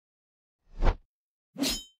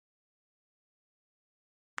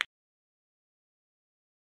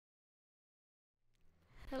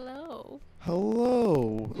Hello.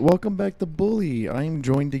 Hello. Welcome back to Bully. I'm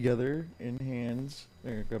joined together in hands.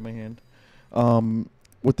 There, grab my hand.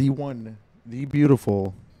 With the one, the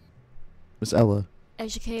beautiful Miss Ella.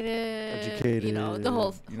 Educated. You know, the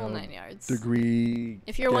whole you know, 9 yards. Degree.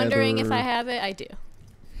 If you're wondering if I gather- have it, I do.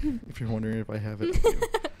 If you're wondering if I have it, I do.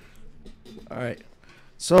 All right.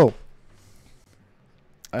 So,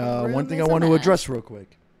 one room thing is I a want to mess. address real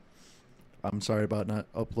quick. I'm sorry about not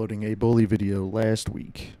uploading a Bully video last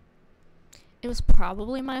week. It was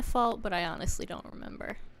probably my fault, but I honestly don't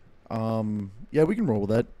remember. Yeah, we can roll with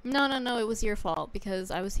that. No, it was your fault because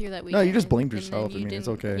I was here that weekend. No, you just blamed and then yourself. I you mean, it's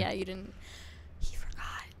didn't- okay. Yeah, you didn't. He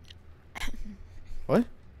forgot. What?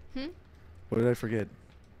 Hmm? What did I forget?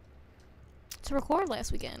 To record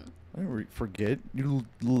last weekend. I didn't forget. You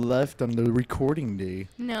left on the recording day.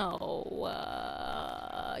 No,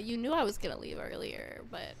 you knew I was gonna leave earlier,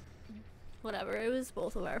 but whatever. It was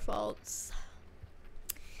both of our faults.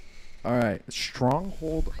 All right.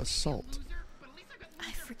 Stronghold assault.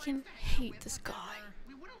 I freaking hate this guy.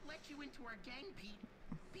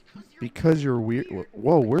 Because you're weird.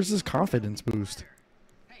 Whoa, where's this confidence boost?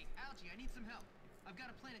 Hey, Algie, I need some help. I've got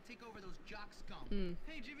a plan to take over those jock scum.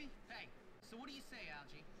 Hey, Jimmy. Hey, so what do you say,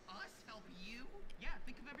 Algie? Us help you? Yeah,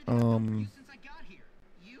 think of everything I've done for you since I got here.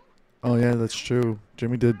 You? Oh, yeah, that's true.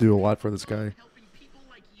 Jimmy did do a lot for this guy. Helping people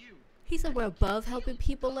like you. He said we're above helping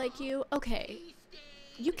people like you. Okay.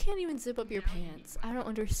 You can't even zip up your pants. I don't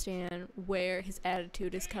understand where his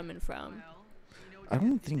attitude is coming from. I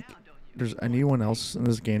don't think there's anyone else in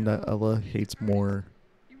this game that Ella hates more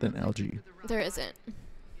than Algie. There isn't.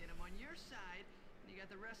 Get him on your side, and you got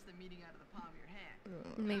the rest of the meeting out of the palm of your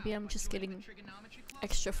hand. Maybe I'm just getting Trigonometry club?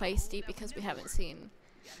 extra feisty because we haven't seen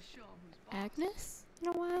You gotta show 'em who's boss. Agnes in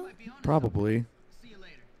a while. Might be onto Probably. something. See you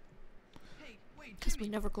later. Hey, wait, Because we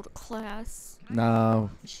Jimmy. never go to class. Nah,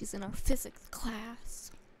 She's in our physics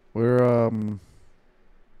class. we're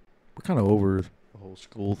kind of over the whole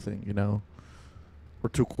school thing, you know. We're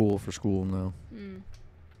too cool for school now.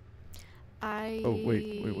 I Oh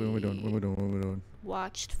wait, what are we doing? What are we doing? What are we doing?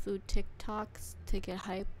 watched food TikToks to get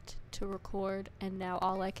hyped to record, and now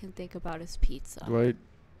all I can think about is pizza.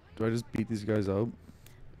 Do I just beat these guys up?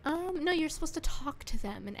 No, you're supposed to talk to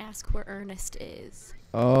them and ask where Ernest is.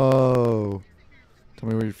 Oh, tell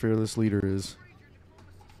me where your fearless leader is.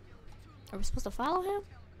 Are we supposed to follow him?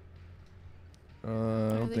 I Or are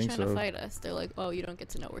don't they think trying to so. fight us? They're like, oh, you don't get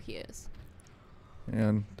to know where he is.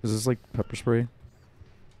 And is this like pepper spray?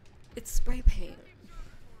 It's spray paint.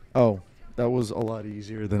 Oh, that was a lot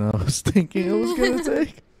easier than I was thinking it was gonna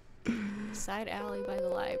take. Side alley by the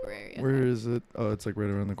library. Where Okay. is it? Oh, it's like right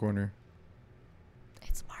around the corner.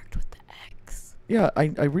 It's marked with the X. Yeah, I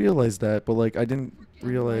realized that, but like I didn't I had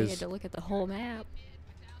realize. to look at the whole map.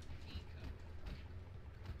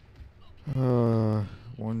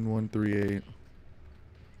 1138.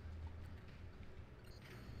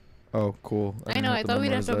 Oh, cool. I didn't know. have I to thought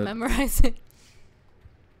we'd have to memorize memorize it. that.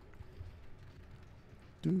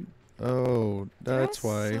 Dude. Oh, that's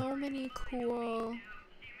There are why. so many cool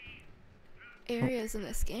areas in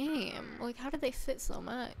this game. Like, how did they fit so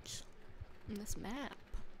much in this map?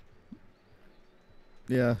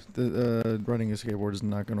 Yeah, the riding a skateboard is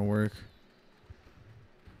not gonna work.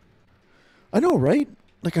 I know, right?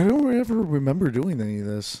 Like I don't ever remember doing any of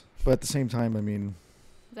this, but at the same time, I mean,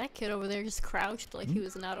 That kid over there just crouched like he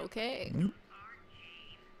was not okay. mm,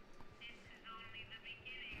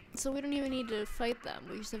 So we don't even need to fight them.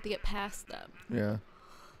 We just have to get past them. yeah.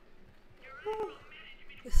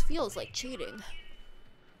 This feels like cheating.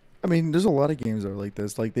 I mean, there's a lot of games that are like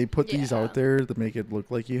this. Like they put these Yeah. out there to make it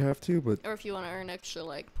look like you have to, but Or if you want to earn extra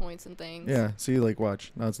like points and things. yeah. See, like,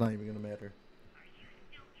 watch. Now it's not even gonna matter.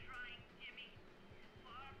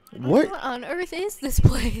 What? What on earth is this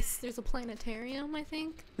place? There's a planetarium, I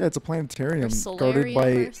think. Yeah, it's a planetarium guarded solarium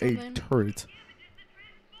by or a something? turret.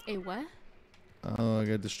 A what? Oh, I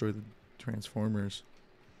gotta destroy the Transformers.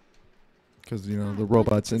 Because, you know, God, the what is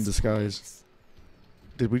robots in this disguise. place?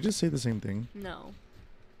 Did we just say the same thing? No.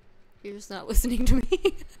 You're just not listening to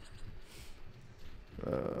me.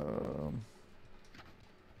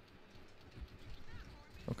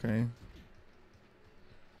 Okay.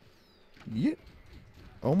 Yeah.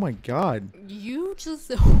 Oh my god. You just.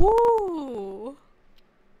 Whoo!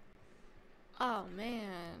 Oh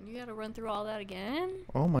man, you gotta run through all that again?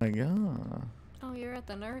 Oh my god. Oh, you're at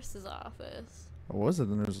the nurse's office. I was at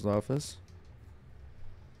the nurse's office.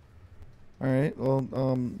 Alright, well,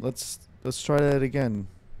 let's try that again.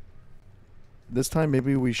 This time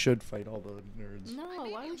maybe we should fight all the nerds. No,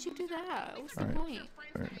 why would you do that? What's the Alright. point?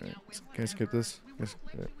 Alright. Can I skip this?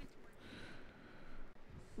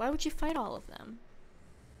 Why would you fight all of them?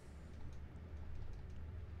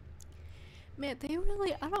 Man, they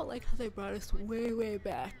really, I don't like how they brought us way, way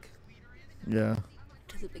back Yeah.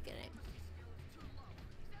 to the beginning.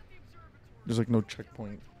 There's like no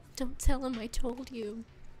checkpoint. Don't tell him I told you.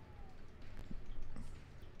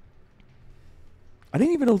 I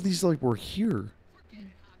didn't even know these like were here.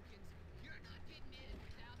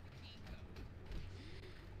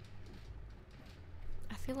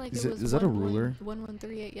 I feel like Is it was that a ruler?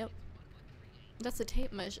 1138, yep. That's a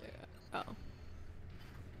tape measure. Oh.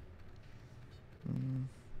 Mm.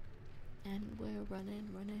 And we're running,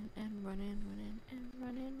 running, and running, running, and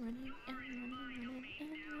running, running, and running, running, and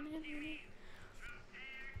running, running.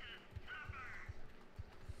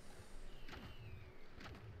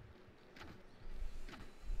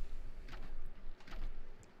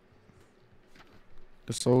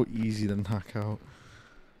 They're so easy to knock out.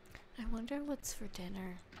 I wonder what's for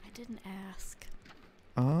dinner. I didn't ask.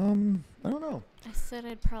 I don't know. I said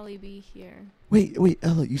I'd probably be here. Wait,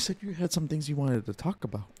 Ella, you said you had some things you wanted to talk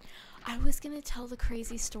about. I was gonna tell the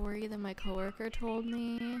crazy story that my coworker told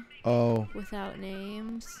me Oh, without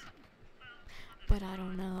names, but I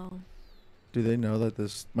don't know. do they know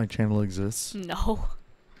that my channel exists? No.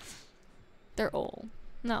 They're old.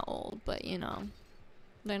 Not old, but you know,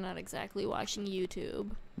 they're not exactly watching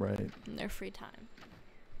YouTube Right. in their free time.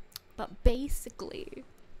 But basically,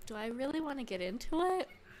 do I really want to get into it?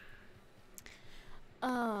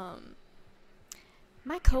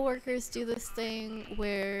 My coworkers do this thing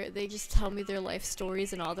where they just tell me their life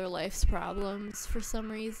stories and all their life's problems for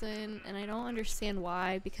some reason, and I don't understand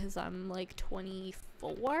why, because I'm like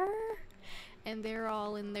 24 and they're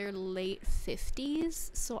all in their late 50s,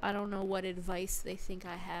 so I don't know what advice they think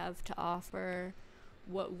I have to offer,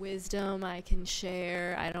 what wisdom I can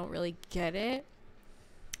share. I don't really get it.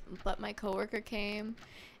 But my coworker came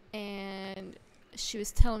and she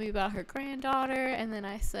was telling me about her granddaughter, and then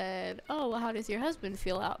I said, oh, well, how does your husband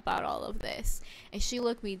feel about all of this? And she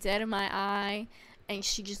looked me dead in my eye, and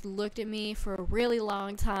she just looked at me for a really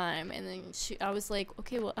long time, and then I was like,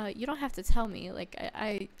 okay, well, you don't have to tell me, like,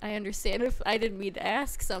 I understand if I didn't mean to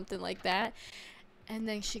ask something like that. And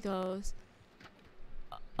then she goes,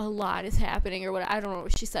 a lot is happening, or what, I don't know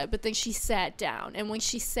what she said, but then she sat down, and when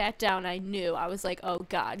she sat down, I knew. I was like, oh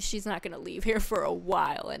god, she's not gonna leave here for a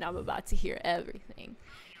while, and I'm about to hear everything.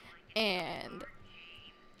 And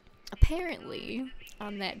apparently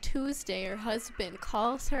on that Tuesday, her husband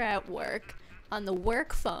calls her at work on the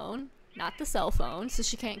work phone, not the cell phone, so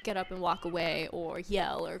she can't get up and walk away or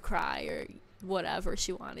yell or cry or whatever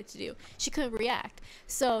she wanted to do. She couldn't react,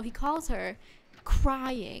 so he calls her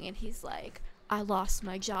crying, and he's like, I lost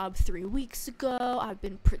my job 3 weeks ago. I've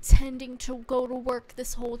been pretending to go to work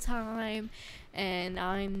this whole time, and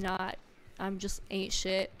I'm just ain't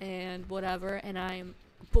shit and whatever, and I'm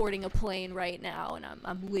boarding a plane right now, and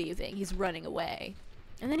I'm leaving. He's running away.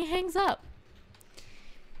 And then he hangs up.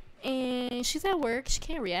 And she's at work. She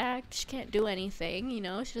can't react. She can't do anything, you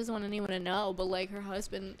know. She doesn't want anyone to know, but like her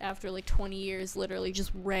husband, after like 20 years, literally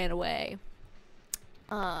just ran away.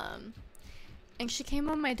 And she came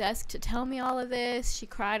on my desk to tell me all of this. She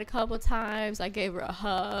cried a couple times. I gave her a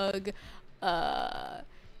hug. Because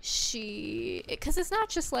it's not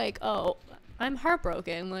just like, oh, I'm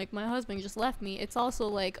heartbroken, like my husband just left me. It's also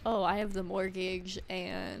like, oh, I have the mortgage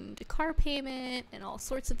and car payment and all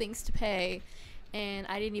sorts of things to pay. And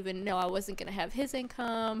I didn't even know I wasn't going to have his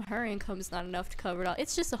income. Her income's not enough to cover it all.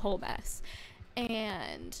 It's just a whole mess.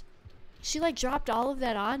 And she like dropped all of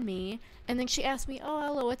that on me, and then she asked me, oh,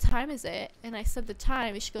 Ella, what time is it? And I said the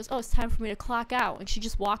time, and she goes, oh, it's time for me to clock out. And she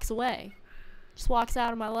just walks away. Just walks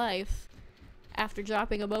out of my life after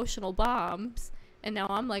dropping emotional bombs. And now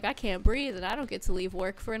I'm like, I can't breathe, and I don't get to leave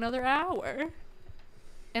work for another hour.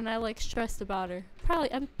 And I like stressed about her.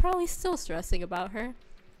 I'm probably still stressing about her.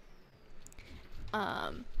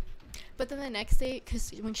 But then the next day,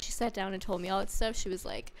 because when she sat down and told me all that stuff, she was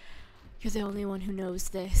like, you're the only one who knows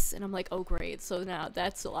this. And I'm like, oh great, so now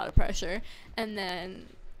that's a lot of pressure. And then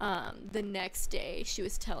the next day she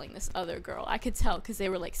was telling this other girl, I could tell because they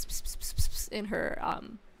were like in her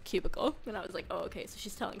cubicle, and I was like, oh okay, so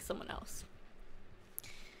she's telling someone else.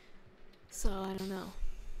 So I don't know,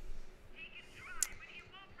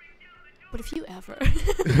 but if you ever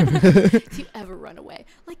run away,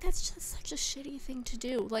 like that's just such a shitty thing to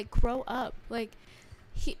do. Like, grow up. Like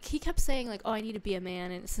he kept saying like, oh, I need to be a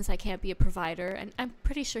man, and since I can't be a provider, and I'm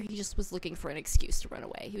pretty sure he just was looking for an excuse to run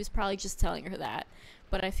away. He was probably just telling her that,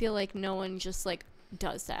 but I feel like no one just like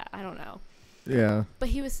does that. I don't know. Yeah. But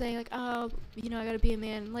he was saying like, oh, you know, I gotta be a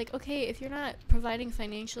man. Like, okay, if you're not providing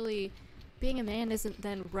financially, being a man isn't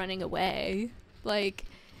then running away. Like,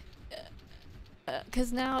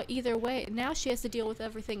 because now either way, now she has to deal with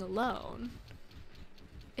everything alone.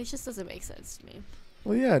 It just doesn't make sense to me.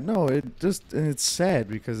 Well, yeah, no, and it's sad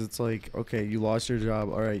because it's like, okay, you lost your job.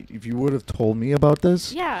 All right, if you would have told me about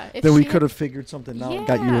this, Yeah, if then we she had- could have figured something out and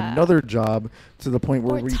got you Yeah. another job to the point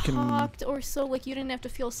where or we can. talked, or so like you didn't have to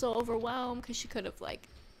feel so overwhelmed because she could have like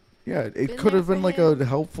Yeah, it been could there have been for like him. a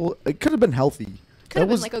helpful. It could have been healthy. could have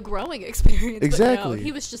been like a growing experience. Exactly. But no,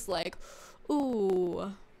 he was just like,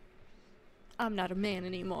 ooh, I'm not a man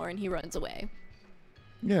anymore, and he runs away.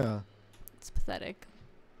 Yeah, It's pathetic.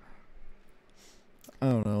 I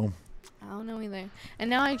don't know. I don't know either. And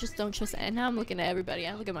now I just don't trust. And now I'm looking at everybody.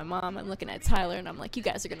 I look at my mom. I'm looking at Tyler, and I'm like, you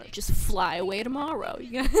guys are gonna just fly away tomorrow.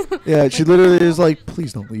 You guys- Yeah, she literally is like,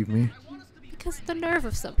 please don't leave me. because the nerve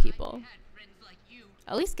of some people.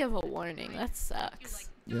 At least give a warning. That sucks.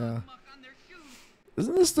 Yeah.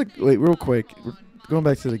 Isn't this the wait? Real quick, we're going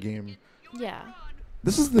back to the game. Yeah.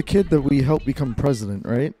 This is the kid that we helped become president,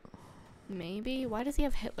 right? Maybe. Why does he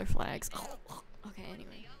have Hitler flags? Oh, okay, anyway.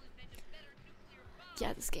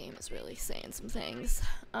 Yeah, this game is really saying some things.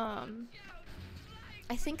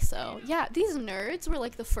 I think so. Yeah, these nerds were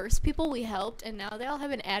like the first people we helped, and now they all have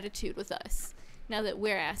an attitude with us. Now that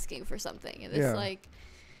we're asking for something. And it's Yeah. like,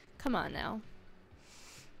 come on now.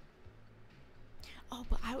 Oh,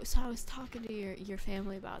 but I was talking to your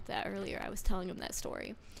family about that earlier. I was telling them that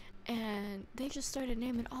story. And they just started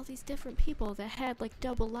naming all these different people that had like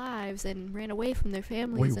double lives and ran away from their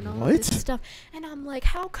families Wait, and all what? this stuff. And I'm like,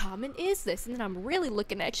 how common is this? And then I'm really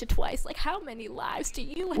looking at you twice. Like, how many lives do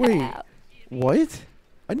you Wait. have? What?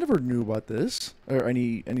 I never knew about this or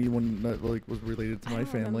anyone that like was related to I my don't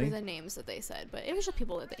family. remember the names that they said, but it was just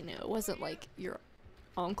people that they knew. It wasn't like your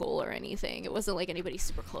uncle or anything. It wasn't like anybody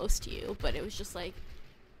super close to you, but it was just like,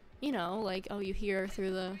 you know, like, oh, you hear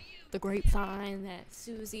through the grapevine that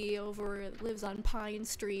Susie over lives on Pine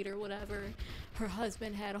Street or whatever. Her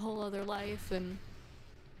husband had a whole other life, and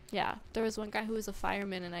yeah, there was one guy who was a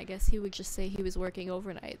fireman, and I guess he would just say he was working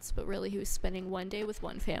overnights, but really he was spending one day with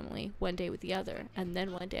one family, one day with the other, and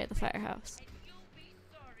then one day at the firehouse.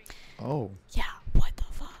 Oh. Yeah, what the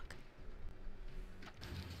fuck?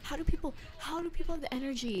 How do people have the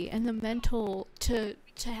energy and the mental to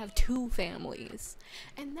have two families?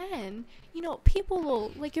 And then, you know, people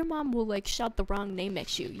will, like, your mom will like shout the wrong name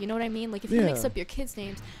at you. You know what I mean? Like, if you mix Yeah. up your kids'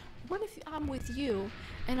 names, what if I'm with you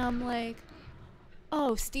and I'm like,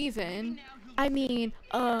 oh, Steven, I mean,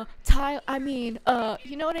 Ty, I mean,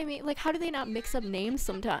 you know what I mean? Like, how do they not mix up names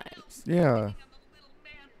sometimes? Yeah.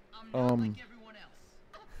 I'm not like everyone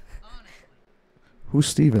else. Honestly. Who's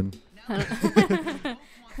Steven? I don't- We both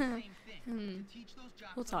want the same thing. To teach those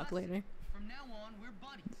jocks We'll talk us. later. From now on, we're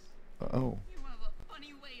buddies. Oh. You have a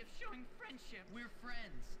funny way of showing friendship. We're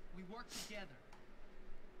friends. We work together.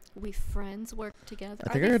 We friends work together. I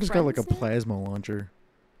Are think they I just got like a friends then? plasma launcher.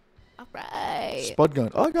 All right. Spud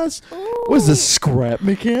gun. Oh, guys. What is this, scrap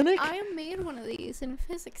mechanic? I made one of these in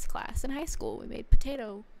physics class in high school. We made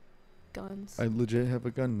potato guns. I legit have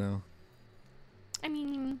a gun now. I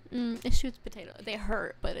mean, it shoots potato. They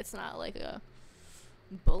hurt, but it's not like a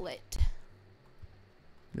bullet.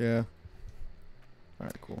 Yeah.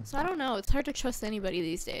 Alright, cool. So I don't know. It's hard to trust anybody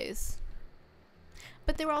these days.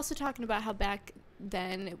 But they were also talking about how back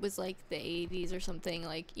then it was like the 80s or something.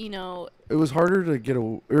 Like, you know, It was harder to get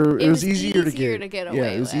away, or it was easier to get away Yeah,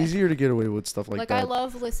 it was with. easier to get away with stuff like like that. I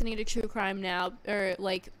love listening to true crime now, or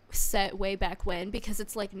like set way back when, because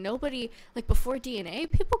it's like nobody, like before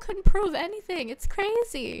DNA, people couldn't prove anything. It's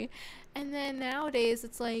crazy. And then nowadays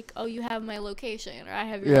it's like, oh, you have my location, or I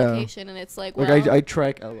have your Yeah. location, and it's like, well, Like I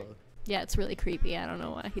track Ella. yeah, it's really creepy. I don't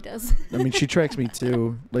know why he does. I mean, she tracks me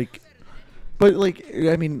too. Like, but like,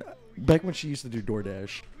 I mean, back when she used to do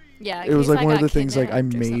DoorDash, Yeah, in it was case like I one of got the things like I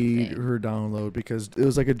kidnapped or made something. her download because it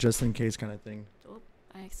was like a just in case kind of thing. Oh,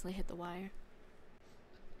 I accidentally hit the wire.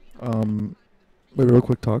 Wait, real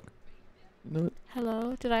quick talk. No.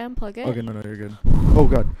 Hello, did I unplug it? Okay, no, you're good. Oh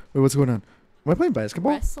God, wait, what's going on? Am I playing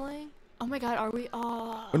basketball? Wrestling? Oh my God, are we?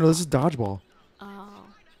 Oh. Oh no, this is dodgeball. Oh.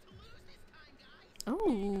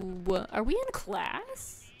 Oh, are we in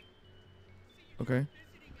class? Okay.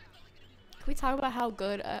 Can we talk about how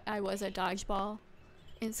good I was at dodgeball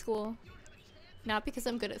in school? Not because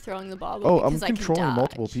I'm good at throwing the ball, but Oh, I'm because I can controlling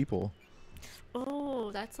multiple dodge. people.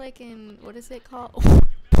 Oh, that's like in, what is it called?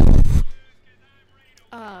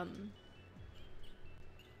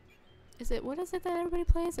 What is it that everybody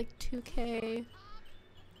plays? Like 2K?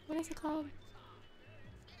 What is it called?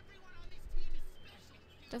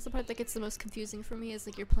 That's the part that gets the most confusing for me, is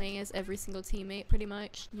like you're playing as every single teammate pretty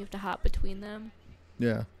much. You have to hop between them.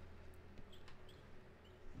 Yeah.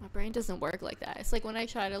 My brain doesn't work like that. It's like when I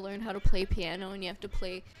try to learn how to play piano and you have to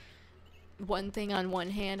play one thing on one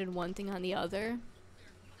hand and one thing on the other.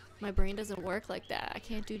 My brain doesn't work like that. I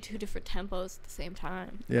can't do 2 different tempos at the same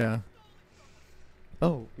time. Yeah.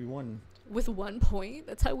 Oh, we won. With 1 point?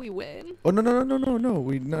 That's how we win? Oh, no.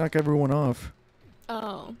 We knock everyone off.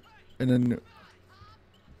 Oh. And then,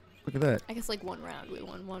 look at that. I guess like 1 round. We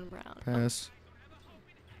won 1 round. Pass.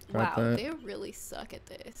 Wow, Got that. they really suck at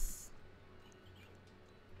this.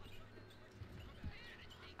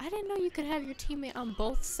 I didn't know you could have your teammate on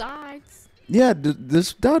both sides. Yeah,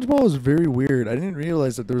 this dodgeball is very weird. I didn't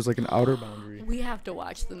realize that there was like an outer boundary. We have to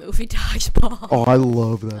watch the movie Dodgeball. Oh, I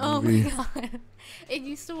love that Oh movie. my god. I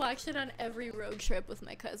used to watch it on every road trip with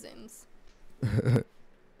my cousins. Good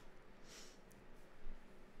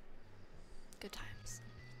times.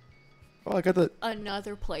 Oh, I got the.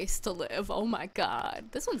 Another place to live. Oh my god.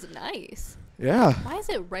 This one's nice. Yeah. Why is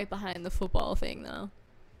it right behind the football thing though?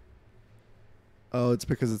 Oh, it's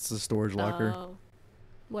because it's the storage locker. Oh.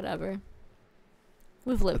 Whatever.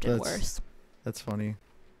 We've lived in worse. That's funny.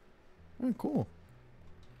 Oh, cool.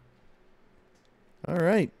 All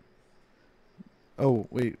right. Oh,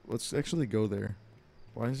 wait. Let's actually go there.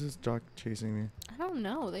 Why is this jock chasing me? I don't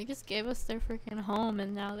know. They just gave us their freaking home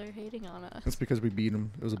and now they're hating on us. That's because we beat him.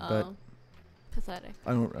 It was a bet. Pathetic.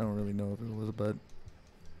 I don't really know if it was a bet.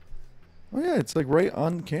 Oh yeah, it's like right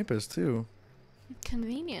on campus too.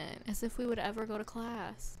 Convenient. As if we would ever go to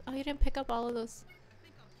class. Oh, you didn't pick up all of those.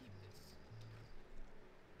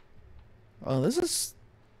 Oh, this is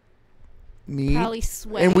neat. Probably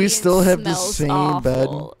sweaty And we still have the smells same awful. bed.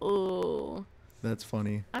 Ooh. That's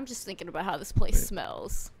funny. I'm just thinking about how this place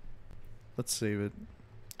smells. Let's save it.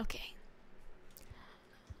 Okay.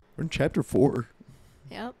 We're in chapter 4.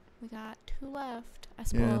 Yep. We got 2 left. I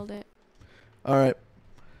spoiled it. All right.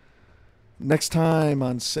 Next time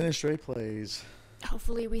on Sinistre Plays.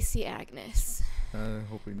 Hopefully we see Agnes. I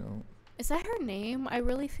hope we know. Is that her name? I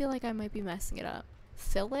really feel like I might be messing it up.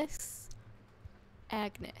 Phyllis?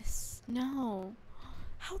 Agnes. No.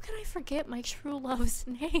 How could I forget my true love's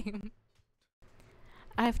name?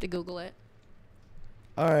 I have to Google it.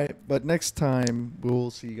 All right, but next time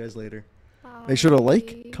we'll see you guys later. Make sure to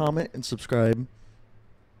like, comment, and subscribe.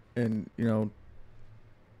 And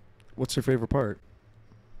what's your favorite part?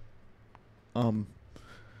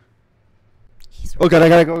 He's Oh God, I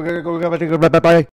gotta go. Bye.